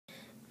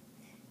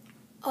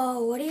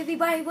Oh, what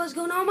everybody, what's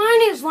going on? My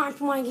name is Ryan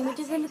from Ryan Gaming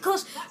Today, and of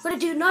course, we're going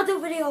to do another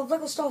video of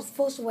Lego Star Wars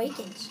Force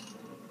Awakens.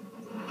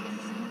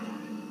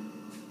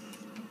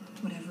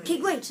 Okay,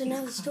 great, so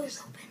now the store's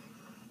open.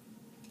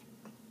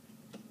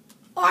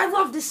 Oh, I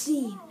love this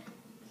scene.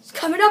 It's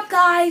coming up,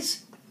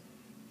 guys.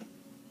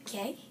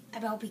 Okay, I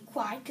better be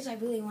quiet because I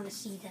really want to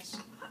see this.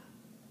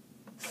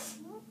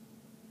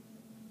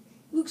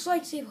 Luke's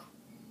lightsaber.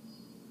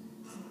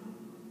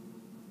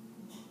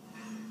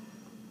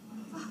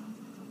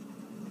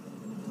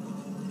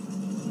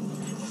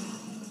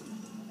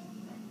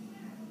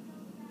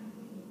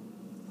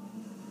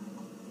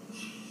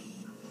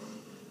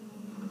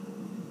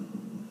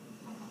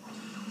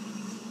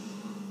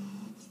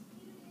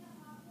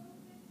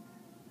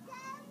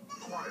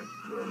 Quiet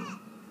girl.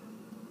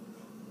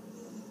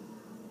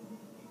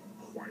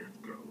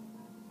 Quiet girl.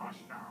 Hush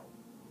now.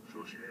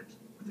 Shush it.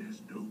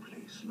 There's no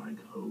place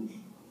like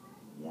home.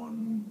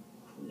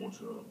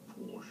 1/4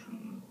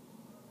 portion.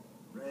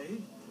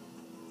 Ray?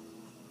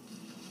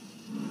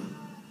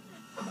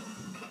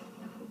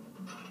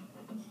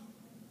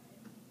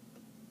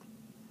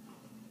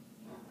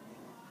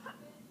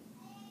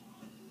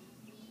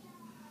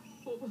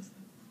 What was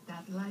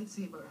that? That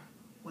lightsaber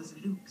was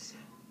Luke's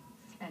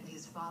and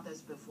his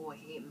father's before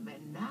him,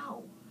 and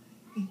now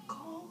it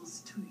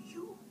calls to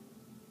you.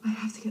 I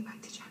have to get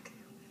back to Jack.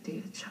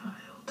 Dear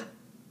child,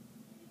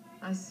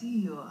 I see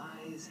your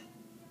eyes.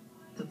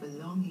 The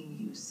belonging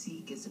you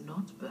seek is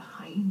not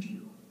behind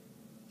you.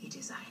 It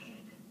is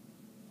ahead.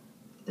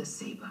 The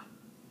saber.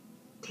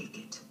 Take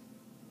it.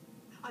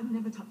 I'm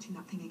never touching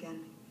that thing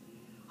again.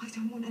 I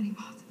don't want any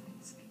part of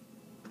it.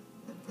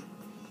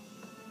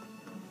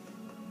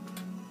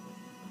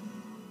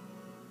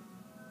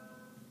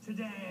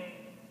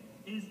 Today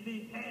is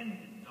the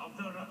end of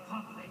the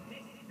Republic. This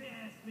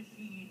fierce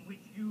machine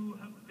which you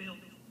have built,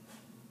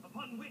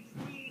 upon which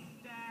we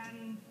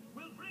stand,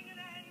 will bring an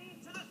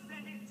end to the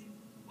Senate.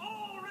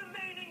 All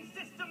remaining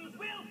systems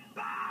will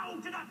bow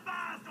to the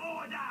First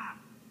Order.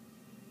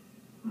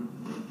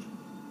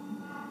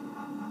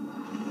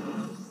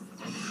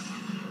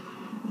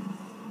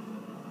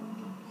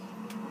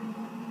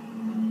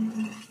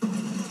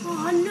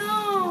 Oh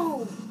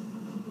no!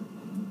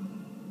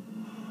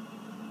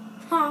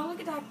 Oh, look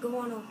at that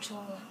guano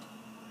toilet.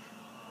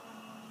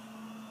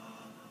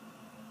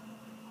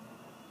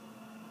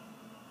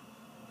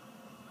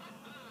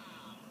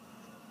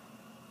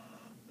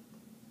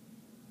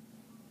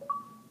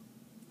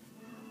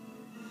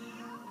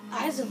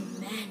 Eyes of a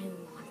man who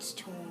wants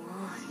to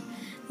run.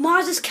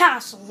 Mars's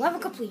Castle, level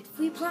complete,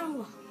 free plan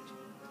unlocked.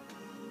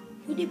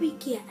 Who did we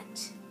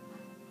get?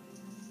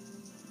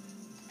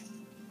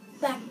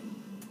 Back.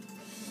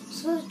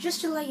 So just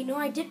to let you know,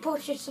 I did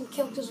purchase some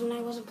characters when I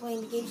wasn't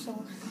playing the game,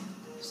 so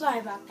sorry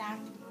about that.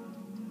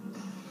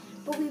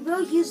 But we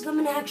will use them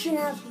in action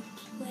as we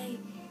play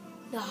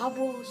the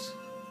Hubbles.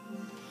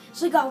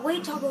 So we got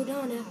Wade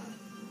Togodana,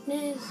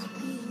 Niz,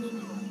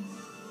 Beesman,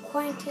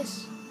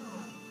 Quantus,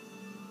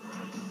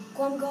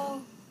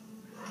 Glumgo.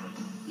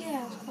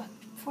 Yeah, it's quite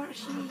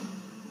flashy.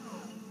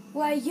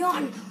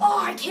 Rayon. Oh,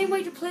 I can't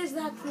wait to play as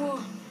that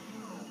one.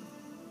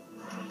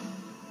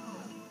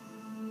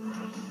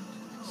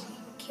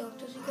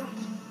 Characters he got.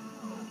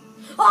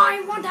 Oh,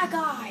 I want that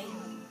guy.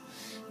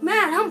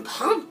 Man, I'm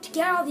pumped to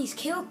get all these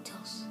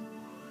characters.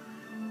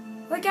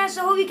 Alright guys,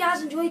 so I hope you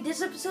guys enjoyed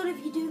this episode.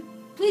 If you do,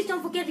 please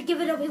don't forget to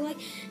give it a like.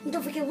 And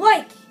don't forget to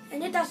like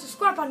and hit that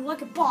subscribe button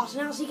like a boss.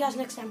 And I'll see you guys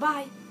next time.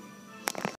 Bye.